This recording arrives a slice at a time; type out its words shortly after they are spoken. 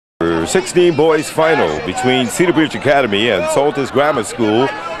under-16 boys final between Cedarbridge Academy and Saltus Grammar School.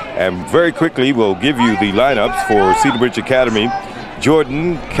 And very quickly, we'll give you the lineups for Cedarbridge Academy.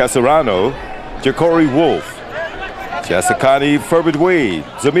 Jordan Casarano, Ja'Cory Wolf, Jassakani Furbert Wade,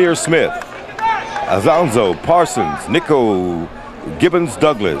 Zamir Smith, Alonzo Parsons, Nico Gibbons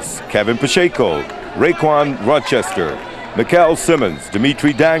Douglas, Kevin Pacheco, Raekwon Rochester, Mikael Simmons,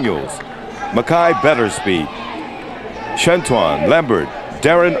 Dimitri Daniels, Makai Bettersby, Shentuan Lambert,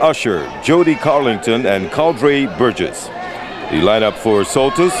 Darren Usher, Jody Carlington, and Caldray Burgess. The lineup for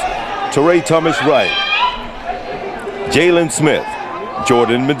Saltus: Teray Thomas Wright, Jalen Smith,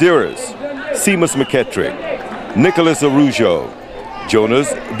 Jordan Medeiros, Seamus McKettrick, Nicholas Arujo,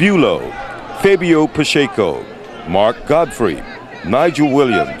 Jonas Bulow, Fabio Pacheco, Mark Godfrey, Nigel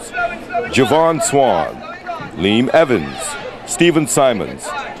Williams, Javon Swan, Liam Evans, Stephen Simons,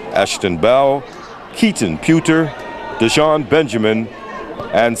 Ashton Bell, Keaton Pewter, Deshaun Benjamin,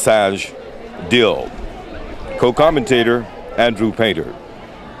 and Saj Dill. Co-commentator Andrew Painter.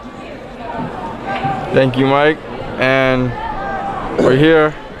 Thank you, Mike. And we're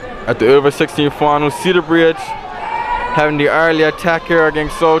here at the over 16 final, Cedarbridge, having the early attack here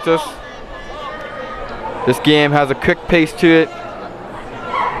against Saltus. This game has a quick pace to it.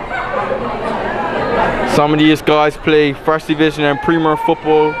 Some of these guys play First Division and Premier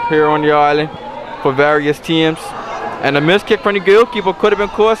football here on the island for various teams. And a missed kick from the goalkeeper could have been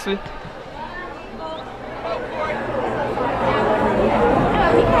costly.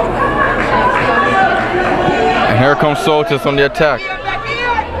 And here comes Saltus on the attack.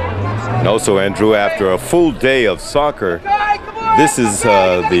 And also, Andrew, after a full day of soccer, this is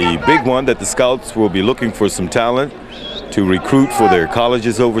the big one that the scouts will be looking for some talent to recruit for their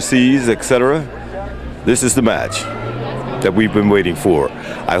colleges overseas, etc. This is the match that we've been waiting for.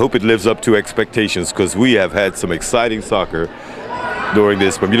 I hope it lives up to expectations, because we have had some exciting soccer during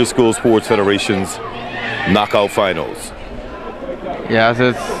this Bermuda School Sports Federation's knockout finals. Yes,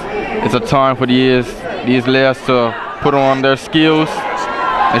 it's a time for these players to put on their skills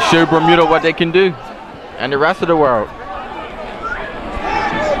and show Bermuda what they can do and the rest of the world.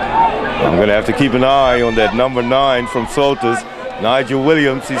 I'm going to have to keep an eye on that number 9 from Saltus, Nigel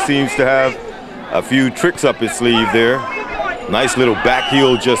Williams. He seems to have a few tricks up his sleeve there. Nice little back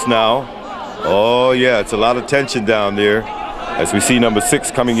heel just now. Oh yeah, it's a lot of tension down there as we see number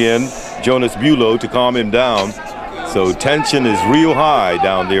 6 coming in, Jonas Bulow, to calm him down. So tension is real high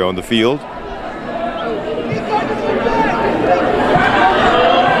down there on the field.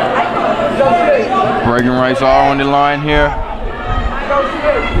 Bragging rights are on the line here.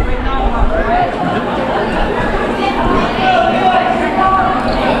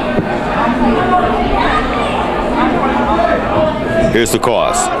 Here's the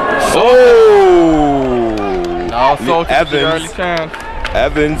cross. Oh! Now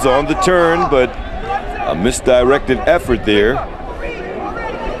Evans on the turn, but a misdirected effort there.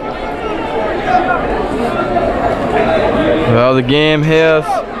 Well, the game has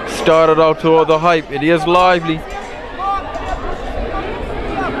started out toward the hype. It is lively.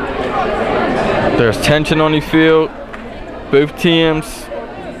 There's tension on the field. Both teams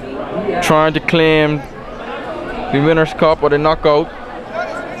trying to claim the winner's cup or the knockout.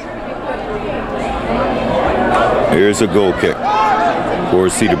 Here's a goal kick for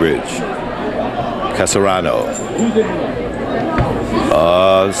Cedarbridge. Casarano.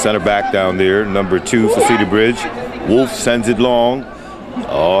 Center back down there, number 2 for Cedarbridge. Wolf sends it long.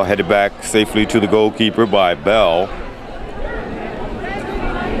 Headed back safely to the goalkeeper by Bell.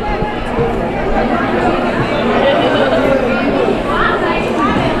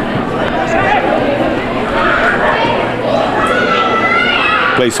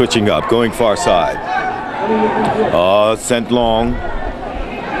 Play switching up, going far side. Sent long.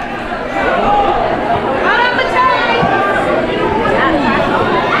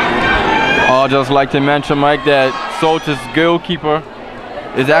 I'd just like to mention, Mike, that Saltus' goalkeeper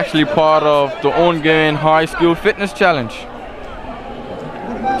is actually part of the ongoing high school fitness challenge.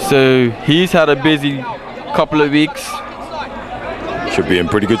 So he's had a busy couple of weeks. Should be in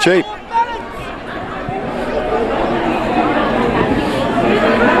pretty good shape.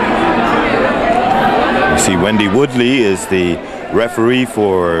 You see Wendy Woodley is the referee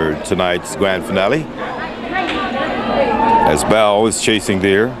for tonight's grand finale, as Bell is chasing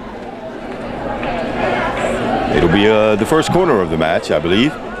there. It'll be the first corner of the match, I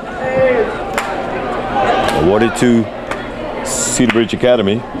believe. Awarded to Cedarbridge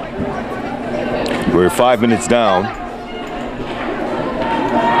Academy. We're 5 minutes down.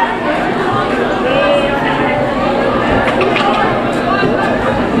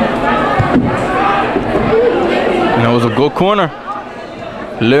 And that was a good corner.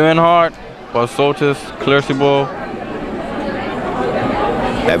 Leonhardt for Saltus, clears the ball.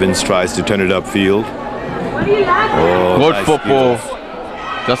 Evans tries to turn it upfield. Oh, good nice football. skills.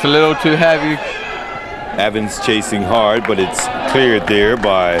 Just a little too heavy. Evans chasing hard, but it's cleared there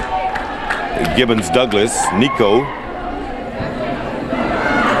by Gibbons Douglas. Nico.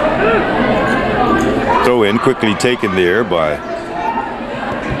 Throw in quickly taken there by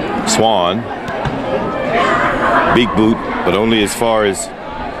Swan. Big boot, but only as far as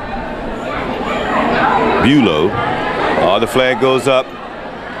Bulow. Oh, the flag goes up.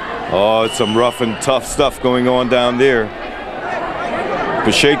 Oh, it's some rough and tough stuff going on down there.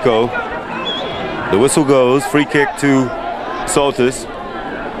 Pacheco. The whistle goes. Free kick to Saltus.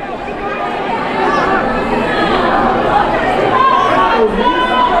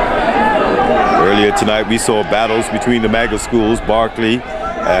 Earlier tonight we saw battles between the MAGA schools, Barclay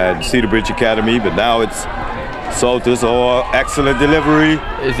and Cedarbridge Academy, but now it's Saltus. Oh, excellent delivery.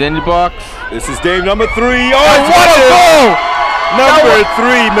 Is in the box. This is game number 3. Oh, what a goal! Number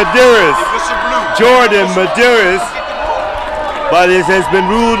 3, Medeiros. Jordan Medeiros. But it has been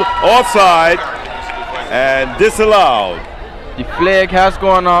ruled offside and disallowed. The flag has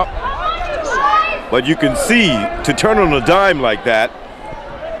gone up. But you can see, to turn on a dime like that,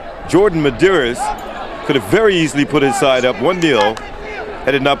 Jordan Medeiros could have very easily put his side up 1-0,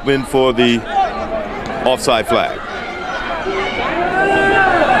 heading up in for the offside flag.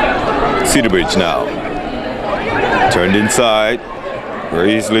 Cedarbridge now. Turned inside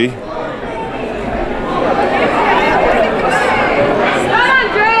very easily.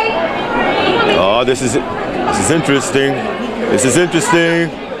 Oh, this is interesting. This is interesting.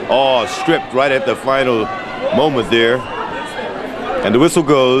 Oh, stripped right at the final moment there. And the whistle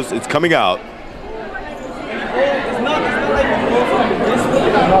goes. It's coming out.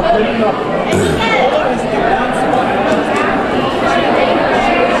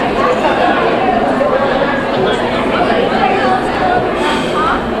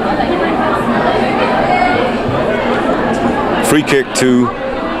 Free kick to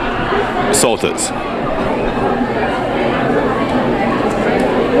Saltus.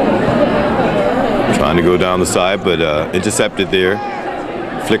 Trying to go down the side, but intercepted there.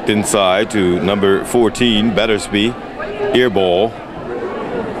 Flicked inside to number 14, Battersby. Ear ball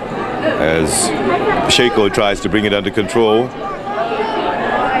as Pacheco tries to bring it under control.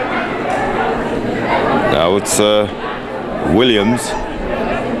 Now it's Williams.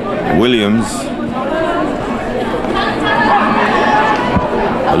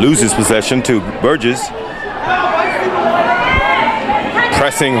 Loses possession to Burgess.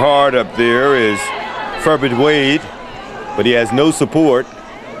 Pressing hard up there is Furbert Wade, but he has no support.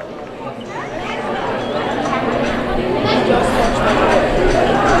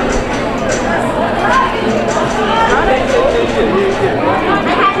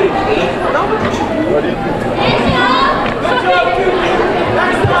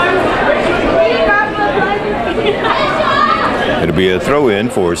 It'll be a throw-in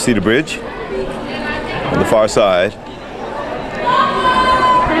for Cedarbridge on the far side.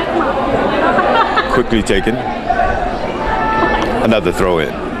 Quickly taken. Another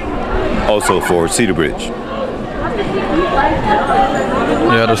throw-in, also for Cedarbridge.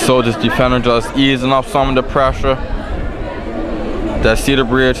 Yeah, the Saltus defender just easing up some of the pressure that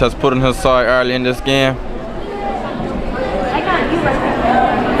Cedarbridge has put on his side early in this game.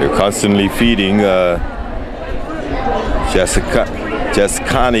 They're constantly feeding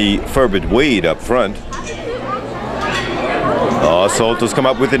Jessicani Furbert Wade up front. Oh, Saltus come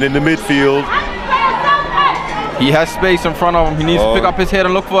up with it in the midfield. He has space in front of him. He needs to pick up his head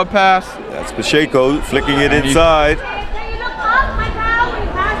and look for a pass. That's Pacheco flicking it inside.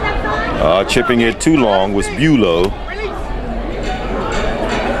 Chipping it too long was Bulow.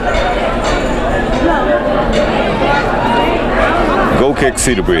 Goal kick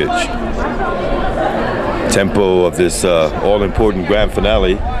Cedarbridge. Tempo of this all-important grand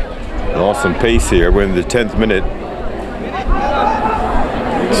finale. An awesome pace here. We're in the 10th minute.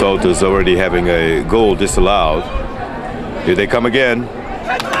 Saltus already having a goal disallowed. Here they come again.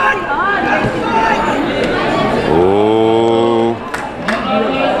 Oh,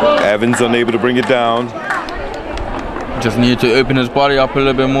 Evans unable to bring it down. Just need to open his body up a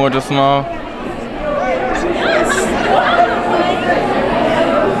little bit more just now.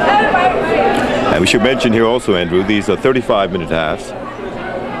 And we should mention here also, Andrew, these are 35-minute halves.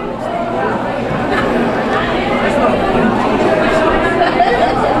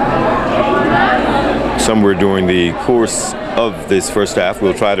 Somewhere during the course of this first half,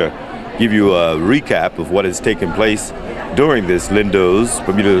 we'll try to give you a recap of what has taken place during this Lindo's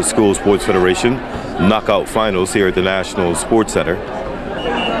Bermuda School Sports Federation knockout finals here at the National Sports Center.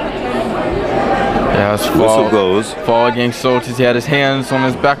 That's Whistle goes. Fall against Saltus. He had his hands on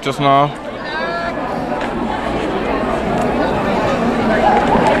his back just now.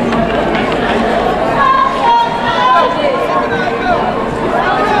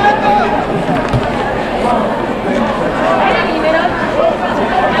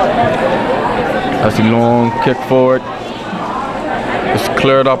 That's a long kick forward. It's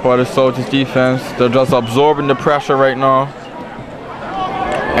cleared up by the Saltus defense. They're just absorbing the pressure right now.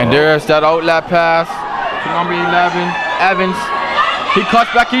 And there's that outlet pass to number 11, Evans. He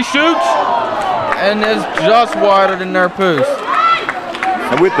cuts back, he shoots, and it's just wider than their post.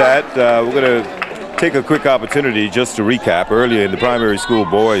 And with that, we're going to take a quick opportunity just to recap. Earlier in the primary school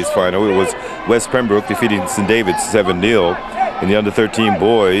boys final, it was West Pembroke defeating St. David's 7-0. In the under 13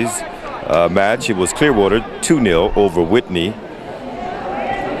 boys match, it was Clearwater 2-0 over Whitney.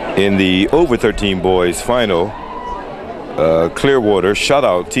 In the over 13 boys final, Clearwater shut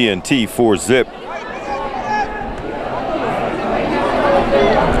out TNT 4-zip.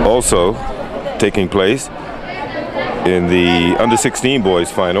 Also taking place in the under 16 boys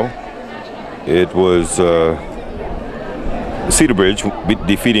final, it was Cedarbridge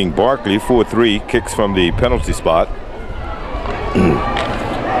defeating Barkley 4-3, kicks from the penalty spot.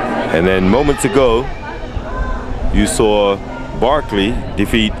 And then moments ago, you saw Barkley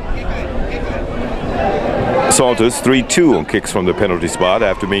defeat Saltus 3-2 on kicks from the penalty spot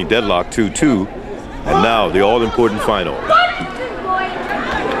after being deadlocked 2-2. And now the all-important final.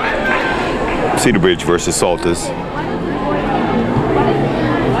 Cedarbridge versus Saltus.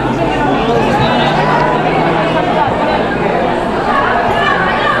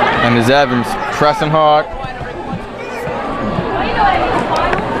 And there's Evans pressing hard.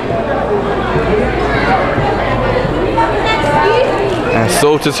 And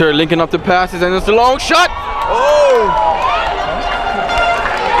Saltus here linking up the passes, and it's a long shot. Oh!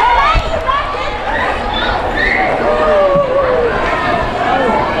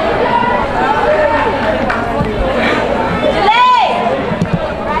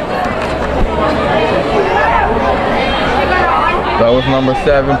 That was number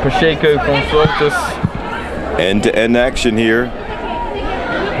 7, Pacheco from Saltus. End-to-end action here.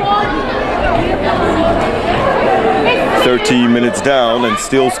 13 minutes down and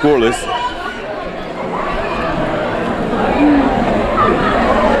still scoreless.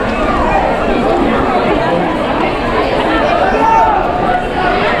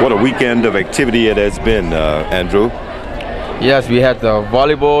 What a weekend of activity it has been, Andrew. Yes, we had the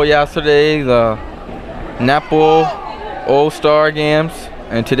volleyball yesterday, the netball all-star games,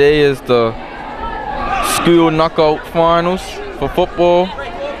 and today is the school knockout finals for football.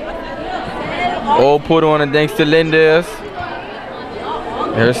 All put on and thanks to Lindes.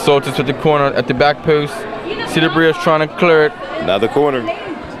 Here's Saltus with the corner at the back post. Cedarbridge trying to clear it. Another corner.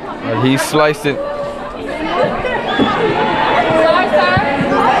 He sliced it.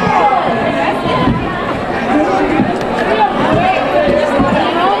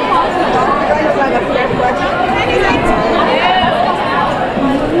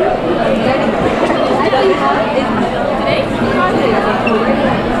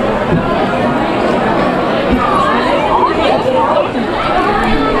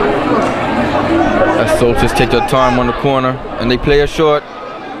 Saltus take their time on the corner, and they play a short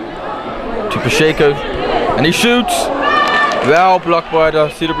to Pacheco, and he shoots. Well blocked by the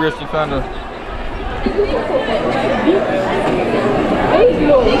Cedarbridge defender.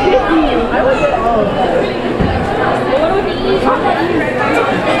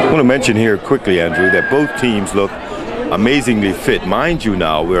 I want to mention here quickly, Andrew, that both teams look amazingly fit. Mind you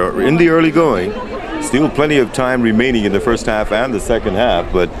now, we're in the early going. Still plenty of time remaining in the first half and the second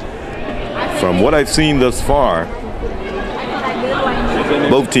half, but from what I've seen thus far,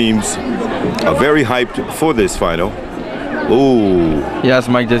 both teams are very hyped for this final. Ooh. Yes,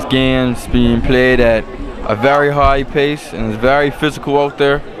 Mike, this game's being played at a very high pace and it's very physical out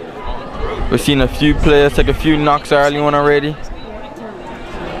there. We've seen a few players take a few knocks early on already.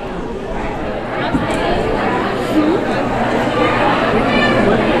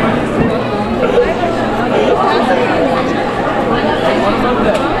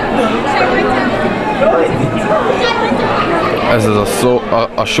 This is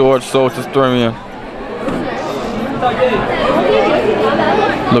a short Saltus throwing in.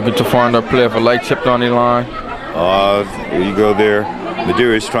 Looking to find a player for light chipped on the line. There you go there.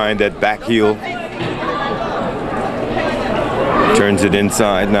 Madeira is trying that back heel. Turns it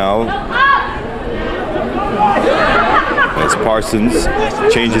inside now. As Parsons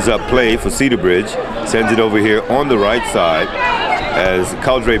changes up play for Cedarbridge. Sends it over here on the right side. As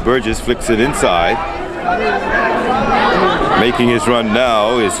Caldre Burgess flicks it inside. Making his run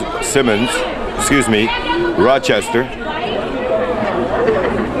now is Simmons. excuse me, Rochester.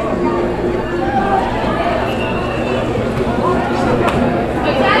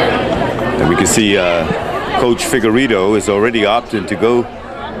 And we can see Coach Figueredo is already opting to go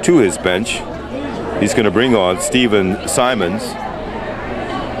to his bench. He's going to bring on Stephen Simons.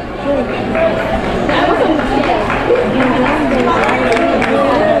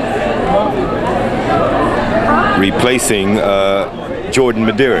 Replacing Jordan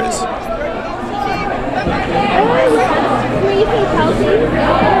Medeiros.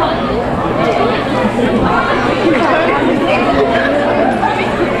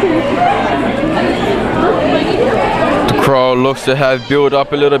 The crowd looks to have built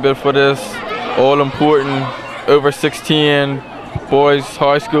up a little bit for this all-important over 16 boys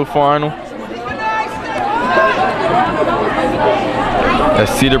high school final. As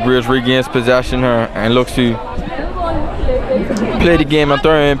Cedarbridge regains possession here and looks to play the game at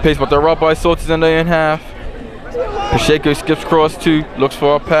their own pace, but they're up by Saltus in the in half. Pacheco skips across two, looks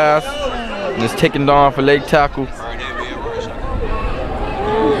for a pass, and is taken down for late tackle.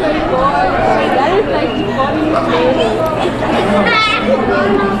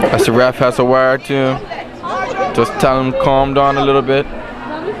 As the ref has a wire to him, just tell him to calm down a little bit.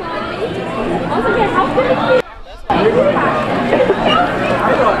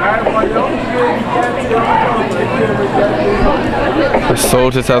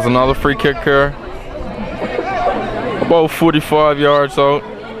 Saltus has another free kick here, about 45 yards out.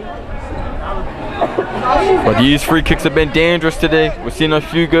 But these free kicks have been dangerous today. We've seen a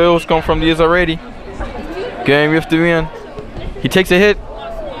few goals come from these already. Game we have to win. He takes a hit.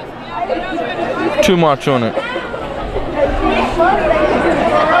 Too much on it.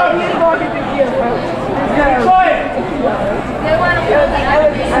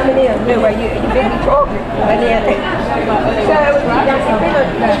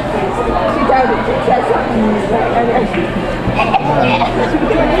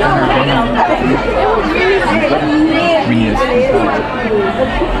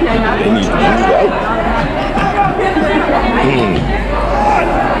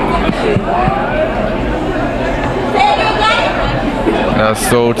 That's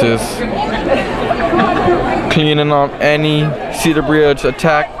Saltus cleaning up any Cedarbridge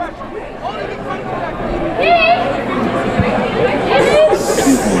attack.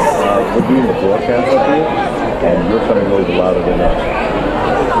 We're doing the broadcast up here, and you're coming a little louder than us.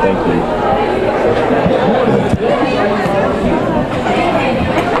 Thank you.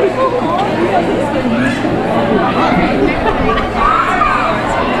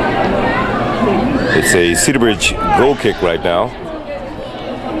 It's a Cedarbridge goal kick right now.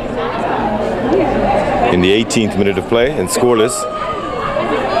 In the 18th minute of play and scoreless.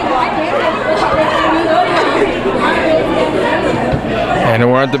 And it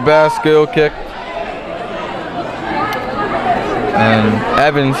weren't the best goal kick. And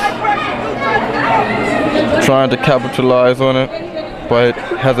Evans trying to capitalize on it, but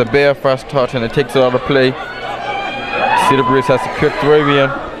has a bare first touch and it takes it out of play. Cedarbridge has to quick throw in,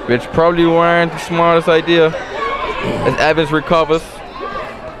 which probably weren't the smartest idea as Evans recovers.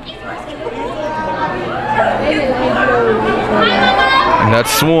 And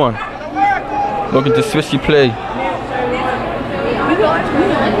that's Swan looking to switch the play.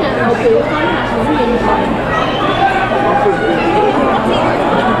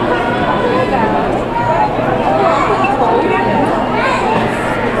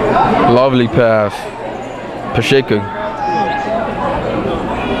 Lovely pass. Pacheco.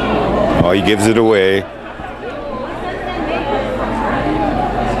 Oh, he gives it away.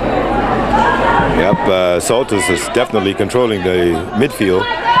 Yep, Saltus is definitely controlling the midfield.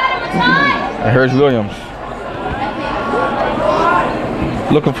 And here's Williams.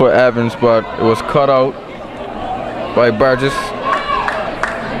 Looking for Evans, but it was cut out by Burgess.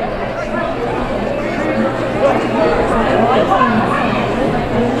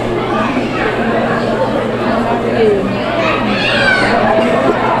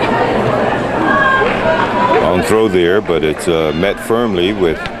 Long throw there, but it's met firmly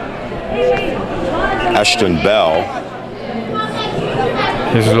with Ashton Bell.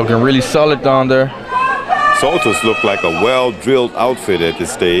 He's looking really solid down there. Saltus looked like a well-drilled outfit at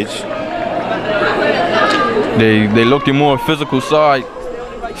this stage. They look the more physical side.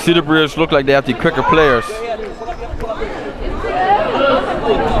 Cedarbridge look like they have the quicker players.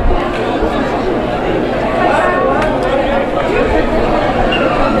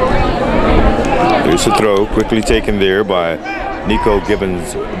 Here's a throw, quickly taken there by Nico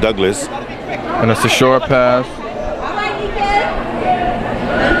Gibbons Douglas. And it's a short pass.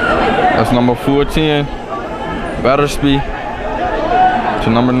 That's number 14, Battersby, to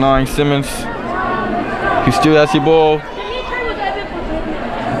number 9, Simmons. He still has the ball.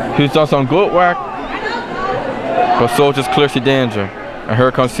 He's done some good work. But Saltus clears the danger. And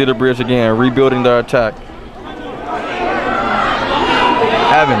here comes Cedarbridge again, rebuilding their attack.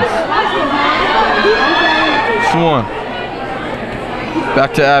 Evans. Swan.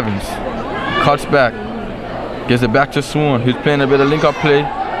 Back to Evans. Cuts back. Gives it back to Swan, who's playing a bit of link-up play.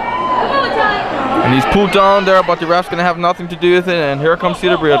 And he's pulled down there, but the ref's going to have nothing to do with it. And here comes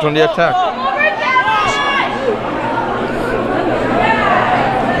Cedarbridge on the attack.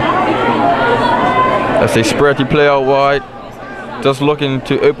 As they spread the play out wide, just looking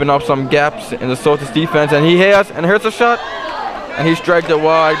to open up some gaps in the Saltus defense. And he has, and here's a shot. And he's dragged it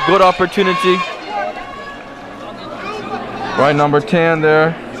wide. Good opportunity. Right, number 10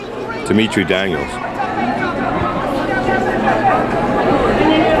 there. Dimitri Daniels.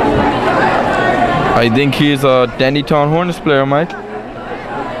 I think he's a Dandytown Hornets player, Mike.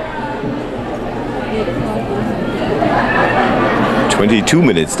 "22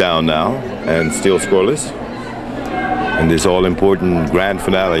 minutes down now, and still scoreless in this all-important grand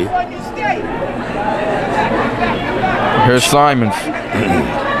finale." Here's Simons.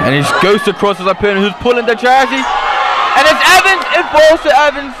 And he goes across his opponent, who's pulling the jersey. And it's Evans! It falls to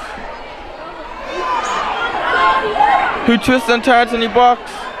Evans, who twists and turns in the box.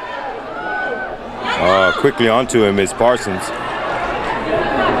 Quickly onto him is Parsons.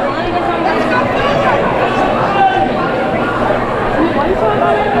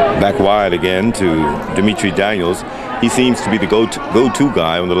 Back wide again to Dimitri Daniels. He seems to be the go-to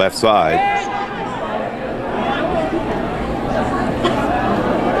guy on the left side.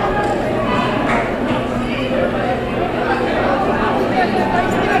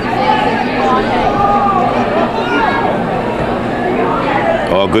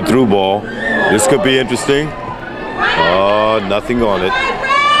 Oh, good through ball. This could be interesting. Oh, nothing on it.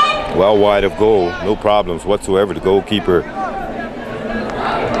 Well wide of goal. No problems whatsoever. The goalkeeper,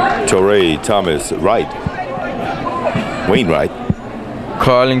 Torrey Thomas Wright. Wainwright.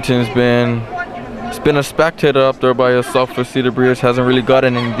 Carlington's been a spectator up there by himself for Cedarbridge. Hasn't really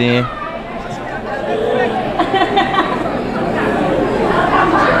gotten anything.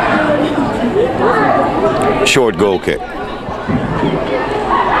 Short goal kick.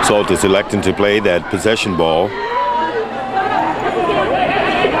 Saltus electing to play that possession ball.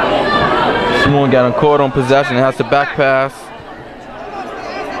 Swan got him caught on possession and has to back pass.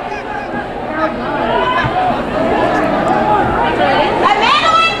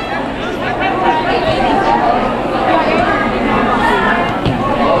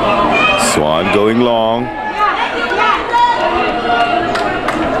 Swan going long.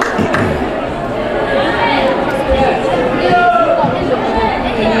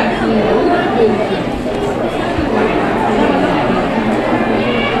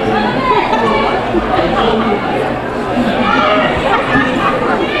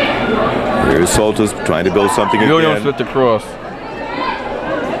 Here's Saltus trying to build something Williams again. with the cross.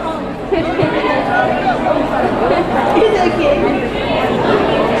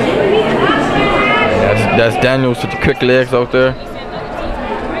 That's Daniels with the quick legs out there.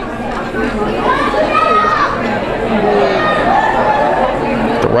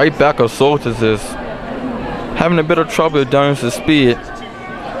 The right back of Saltus is having a bit of trouble with Daniels' speed.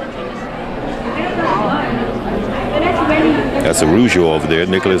 That's Araujo over there,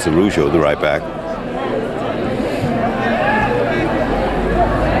 Nicholas Araujo, the right back.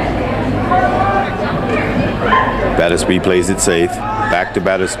 Battersby plays it safe. Back to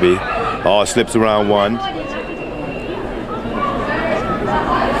Battersby. Oh, slips around one.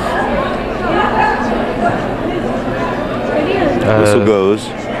 Whistle goes.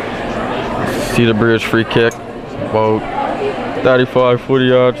 Cedarbridge free kick. About 35, 40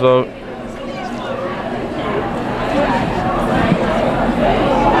 yards out.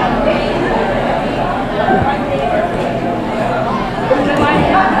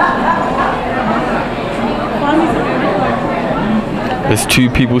 There's two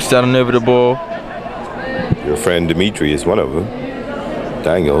people standing over the ball. Your friend Dimitri is one of them.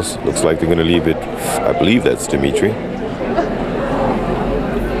 Daniels, looks like they're going to leave it. I believe that's Dimitri.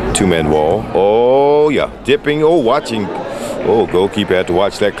 Two-man wall. Oh, yeah, dipping. Oh, watching. Oh, goalkeeper had to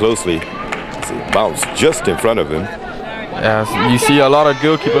watch that closely. It bounced just in front of him. Yes, you see a lot of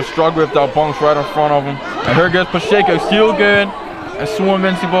goalkeepers struggle with that bounce right in front of him. And here goes Pacheco, still good. And Swan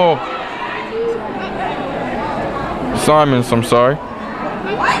wins the ball. Simons, I'm sorry.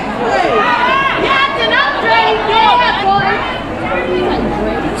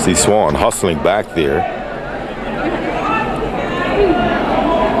 See Swan hustling back there.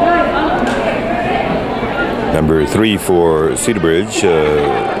 Number 3 for Cedarbridge,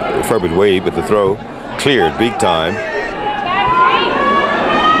 Furbert Wade with the throw. cleared big time.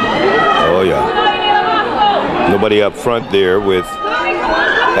 Oh yeah. Nobody up front there with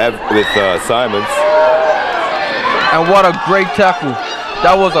Simons. And what a great tackle.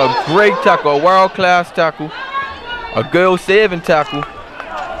 That was a great tackle, a world-class tackle. A goal-saving tackle.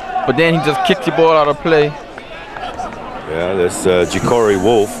 But then he just kicked the ball out of play. Yeah, that's Ja'Cory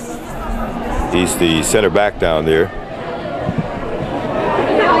Wolf. He's the center back down there.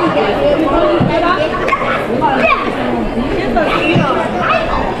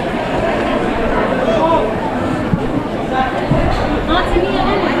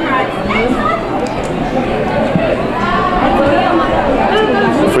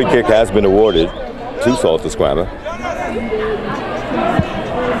 The free kick has been awarded to Saltus Grammar.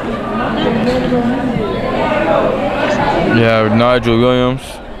 Yeah, Nigel Williams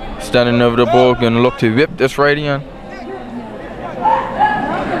standing over the ball, gonna look to whip this right in.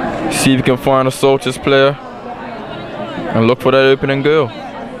 See if he can find a Saltus player and look for that opening goal.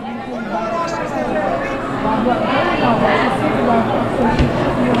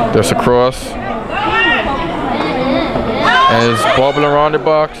 There's a cross. And it's bobbling around the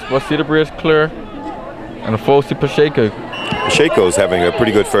box, but Cedarbridge clear. And a false to Pacheco. Pacheco's having a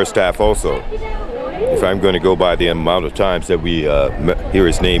pretty good first half also. If I'm going to go by the amount of times that we hear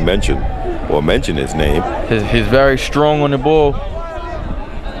his name mentioned, or mention his name. He's very strong on the ball.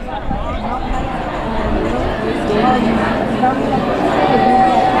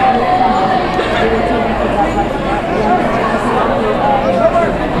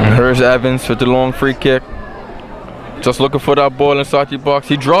 And here's Evans with the long free kick. Just looking for that ball inside the box.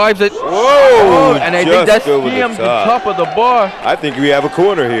 He drives it. Whoa! And I think that's him, the top of the bar. I think we have a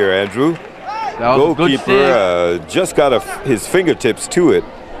corner here, Andrew. That was a good goalkeeper just got his fingertips to it.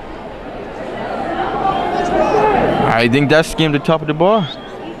 I think that skimmed the top of the bar.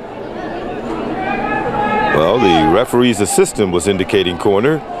 Well, the referee's assistant was indicating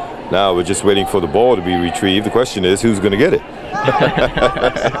corner. Now we're just waiting for the ball to be retrieved. The question is, who's going to get it?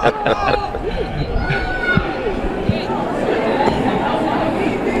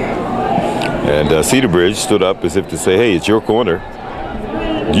 And Cedarbridge stood up as if to say, hey, it's your corner.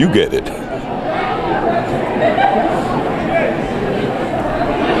 You get it.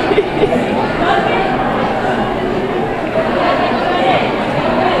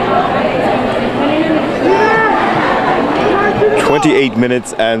 "28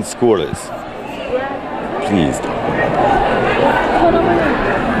 minutes and scoreless." Please.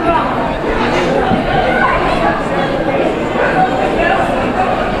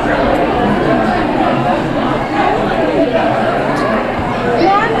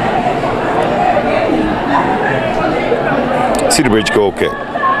 Cedarbridge goal kick.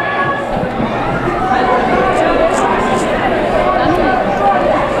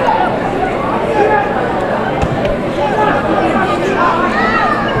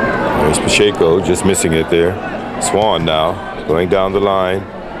 There's Pacheco just missing it there. Swan now going down the line.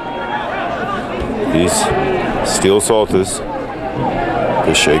 He's still Saltus.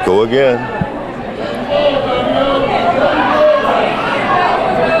 Pacheco again.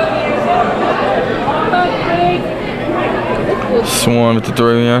 Swan with the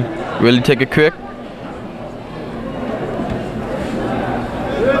throw in. Really take it quick.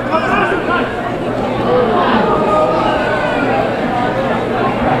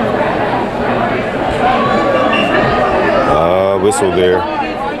 Whistle there.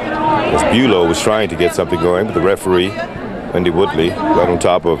 As Bulow was trying to get something going, but the referee, Wendy Woodley, right on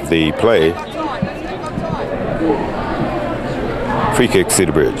top of the play. Free kick,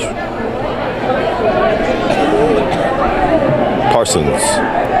 Cedarbridge. Parsons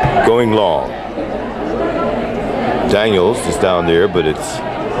going long. Daniels is down there, but it's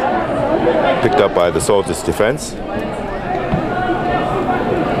picked up by the Saltus defense.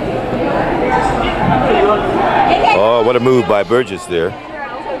 Oh, what a move by Burgess there.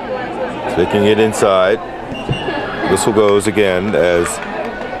 Taking it inside. Whistle goes again as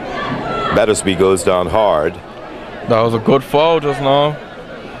Battersby goes down hard. That was a good foul just now.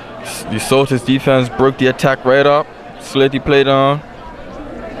 The Saltus defense broke the attack right up. Slid the play down.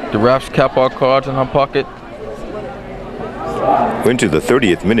 The refs kept our cards in her pocket. We're into the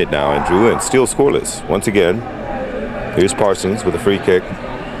 30th minute now, Andrew, and still scoreless. Once again, here's Parsons with a free kick.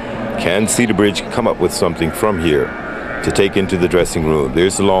 Can Cedarbridge come up with something from here to take into the dressing room?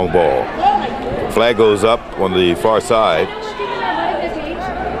 There's the long ball. Flag goes up on the far side.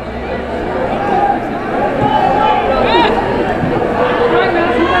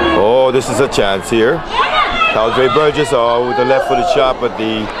 Oh, this is a chance here. Caldre Burgess, with a left-footed shot, but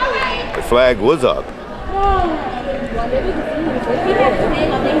the flag was up.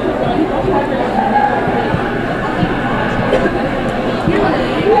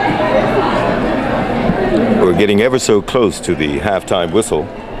 getting ever so close to the halftime whistle.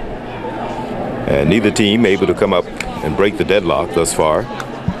 And neither team able to come up and break the deadlock thus far.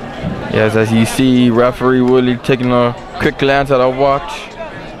 Yes, as you see, referee Woodley taking a quick glance at our watch.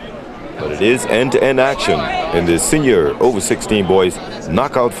 But it is end-to-end action in the senior over 16 boys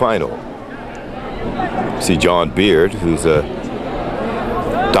knockout final. See John Beard, who's a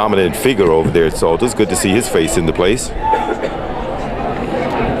dominant figure over there at Saltus. Good to see his face in the place,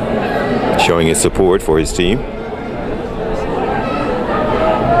 showing his support for his team.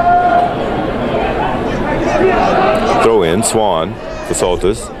 Throw in, Swan for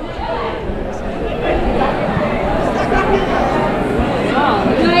Saltus.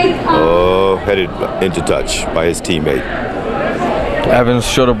 Oh, headed into touch by his teammate. Evans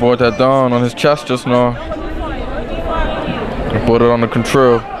should have brought that down on his chest just now. Put it under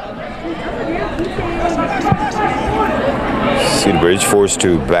control. Cedarbridge forced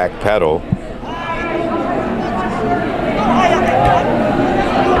to back paddle.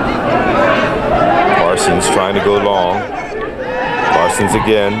 Parsons trying to go long. Parsons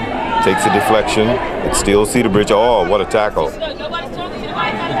again takes a deflection. It's still Cedarbridge. Oh, what a tackle.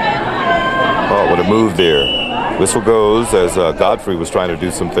 Oh, what a move there. Whistle goes as Godfrey was trying to do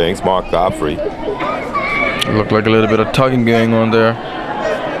some things. Mark Godfrey. It looked like a little bit of tugging going on there.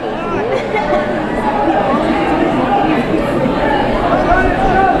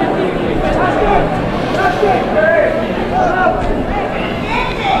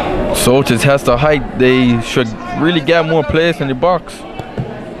 Saltus has the height. They should really get more players in the box.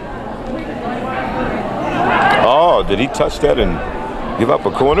 Oh, did he touch that and give up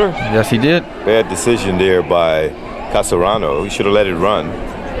a corner? Yes, he did. Bad decision there by Casarano. He should have let it run.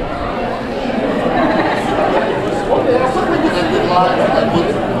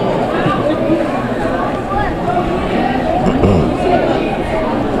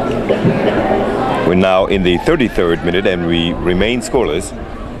 We're now in the 33rd minute and we remain scoreless.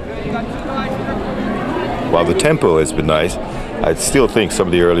 While the tempo has been nice, I still think some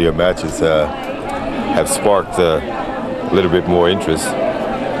of the earlier matches have sparked a little bit more interest.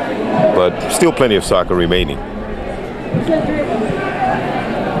 But still plenty of soccer remaining.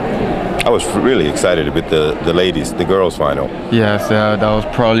 I was really excited with the ladies, the girls final. Yes, that was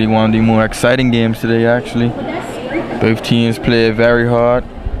probably one of the more exciting games today, actually. Both teams played very hard.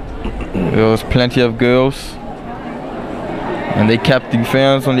 There was plenty of goals. And they kept the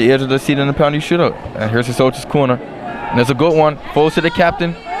fans on the edge of the seat in the penalty shootout. And here's the Saltus corner. And there's a good one. Falls to the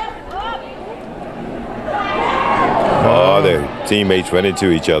captain. Oh, their teammates ran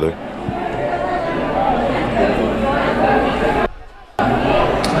into each other.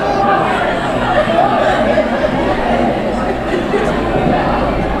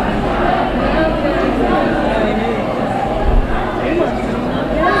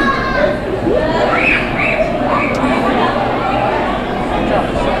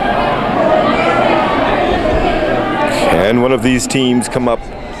 And one of these teams come up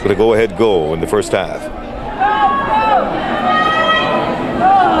with a go-ahead goal in the first half.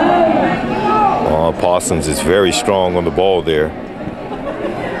 Oh, Parsons is very strong on the ball there.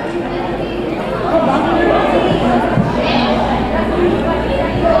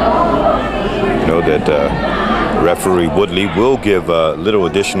 You know that referee Woodley will give a little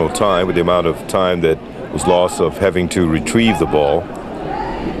additional time with the amount of time that was lost of having to retrieve the ball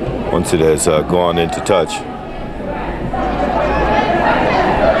once it has gone into touch.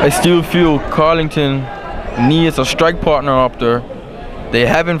 I still feel Carlington needs a strike partner up there. They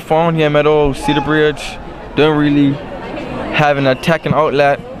haven't found him at all. Cedarbridge don't really have an attacking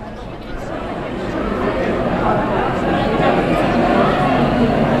outlet.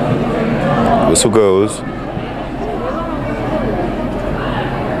 Whistle goes.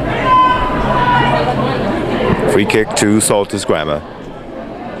 Free kick to Saltus Grammar.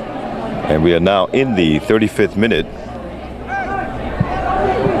 And we are now in the 35th minute.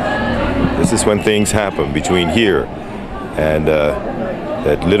 This is when things happen between here and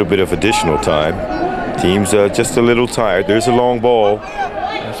that little bit of additional time. Teams are just a little tired. There's a long ball.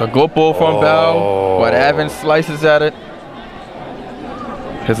 It's a good ball from Bell, but Evans slices at it.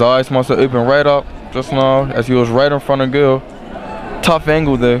 His eyes must have opened right up just now as he was right in front of goal. Tough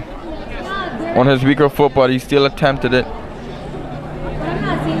angle though. On his weaker foot, but he still attempted it.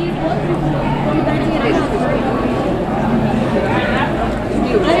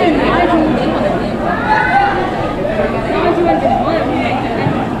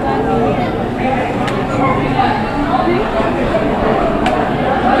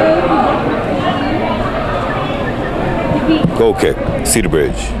 Goal kick,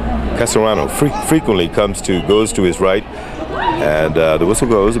 Cedarbridge. Casarano frequently goes to his right, and the whistle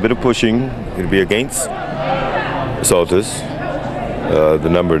goes. A bit of pushing. It'll be against Saltus, the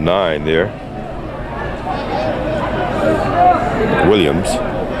number 9 there. Williams.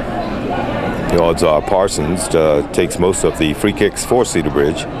 The odds are Parsons takes most of the free kicks for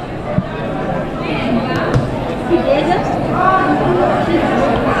Cedarbridge.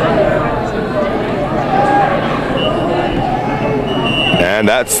 And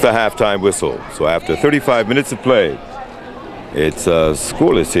that's the halftime whistle. So after 35 minutes of play, it's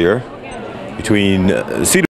scoreless here between Cedarbridge